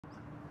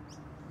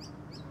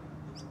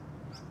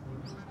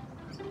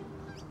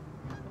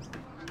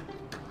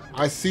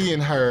I see in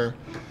her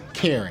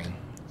caring,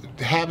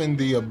 having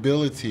the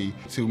ability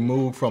to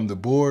move from the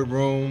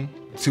boardroom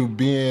to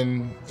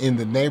being in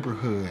the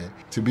neighborhood,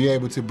 to be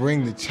able to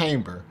bring the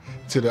chamber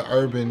to the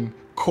urban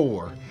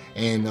core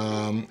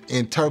and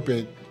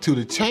interpret to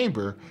the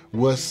chamber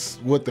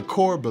what the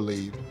core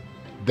believed.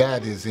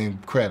 That is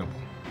incredible.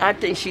 I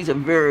think she's a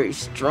very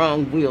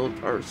strong-willed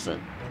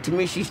person. To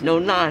me, she's no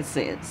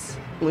nonsense.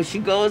 When she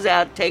goes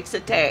out, takes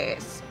a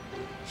task,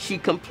 she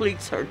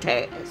completes her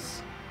task.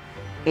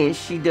 And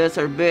she does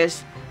her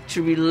best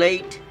to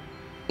relate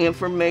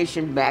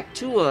information back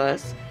to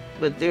us,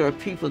 but there are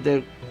people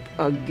that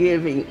are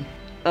giving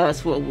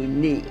us what we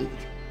need.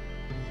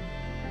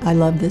 I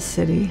love this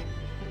city.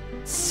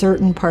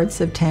 Certain parts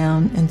of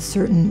town and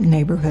certain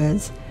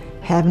neighborhoods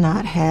have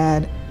not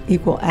had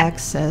equal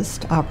access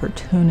to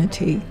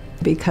opportunity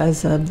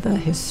because of the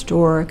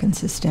historic and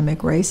systemic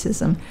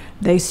racism.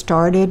 They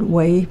started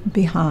way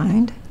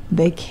behind.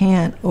 They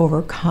can't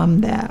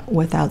overcome that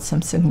without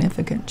some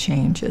significant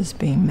changes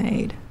being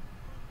made.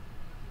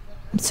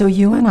 So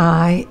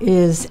UNI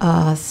is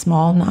a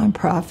small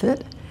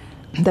nonprofit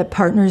that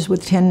partners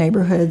with 10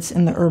 neighborhoods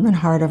in the urban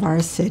heart of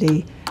our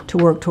city to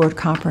work toward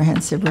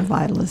comprehensive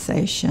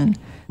revitalization.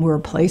 We're a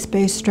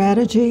place-based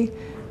strategy,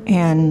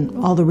 and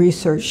all the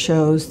research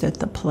shows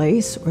that the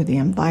place or the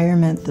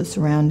environment, the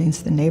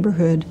surroundings, the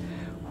neighborhood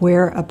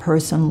where a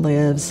person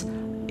lives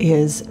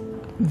is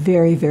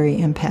very, very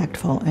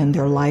impactful in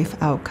their life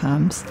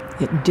outcomes.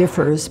 It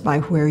differs by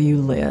where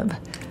you live.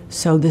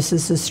 So this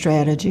is a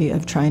strategy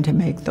of trying to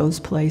make those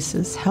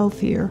places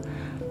healthier,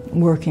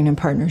 working in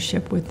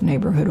partnership with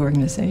neighborhood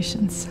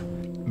organizations.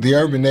 The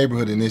Urban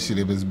Neighborhood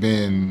Initiative has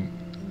been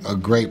a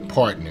great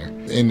partner,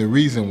 and the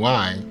reason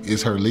why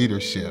is her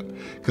leadership,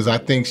 because I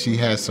think she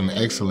has some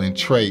excellent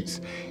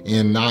traits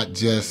in not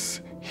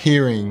just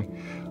hearing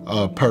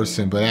a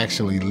person, but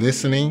actually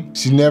listening.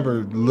 She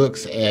never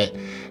looks at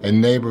a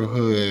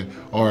neighborhood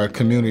or a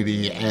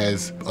community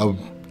as a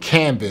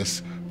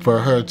canvas for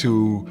her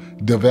to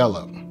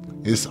develop.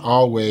 It's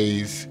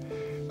always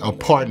a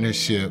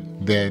partnership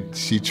that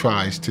she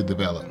tries to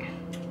develop.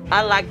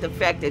 I like the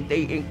fact that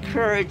they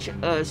encourage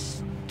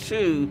us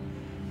to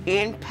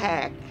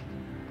impact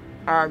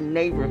our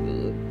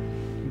neighborhood,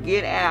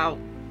 get out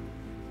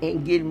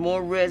and get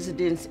more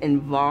residents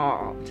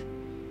involved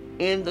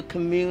in the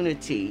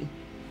community,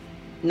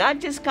 not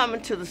just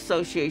coming to the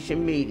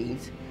association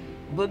meetings,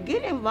 but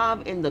get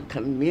involved in the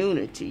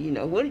community. You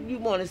know, what do you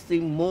want to see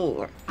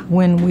more?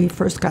 When we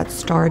first got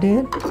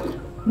started,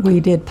 we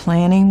did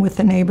planning with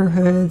the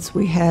neighborhoods.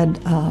 We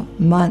had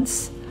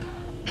months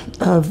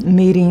of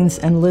meetings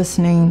and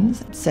listening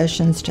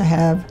sessions to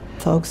have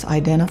folks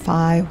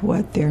identify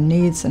what their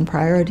needs and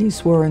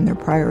priorities were and their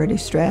priority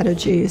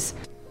strategies.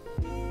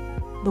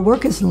 The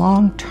work is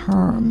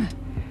long-term,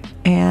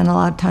 and a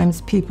lot of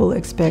times people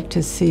expect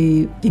to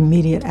see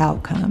immediate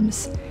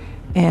outcomes,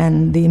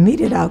 and the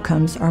immediate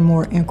outcomes are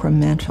more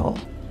incremental.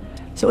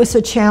 So it's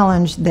a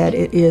challenge that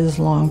it is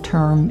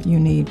long-term. You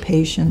need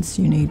patience,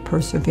 you need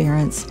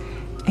perseverance,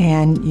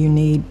 and you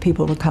need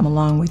people to come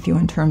along with you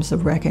in terms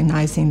of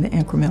recognizing the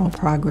incremental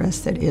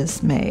progress that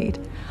is made.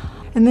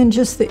 And then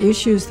just the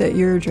issues that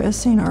you're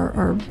addressing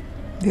are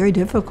very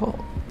difficult.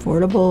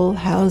 Affordable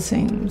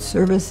housing,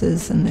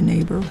 services in the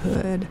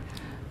neighborhood,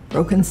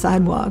 broken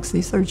sidewalks,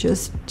 these are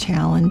just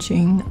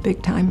challenging,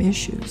 big-time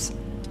issues.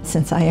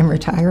 Since I am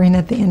retiring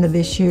at the end of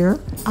this year,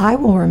 I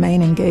will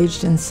remain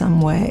engaged in some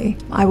way.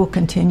 I will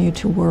continue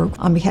to work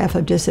on behalf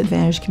of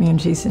disadvantaged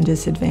communities and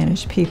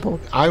disadvantaged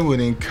people. I would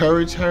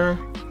encourage her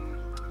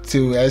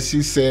to, as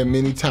she said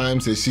many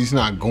times, that she's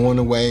not going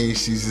away,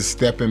 she's just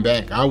stepping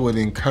back. I would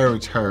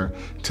encourage her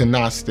to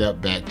not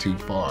step back too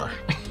far.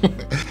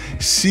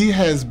 She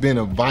has been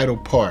a vital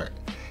part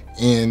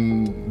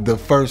in the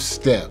first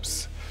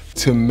steps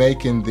to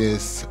making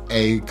this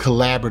a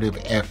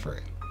collaborative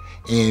effort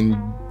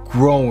in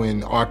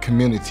growing our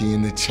community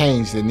and the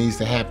change that needs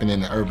to happen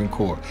in the urban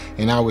core.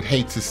 And I would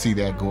hate to see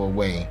that go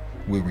away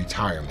with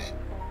retirement.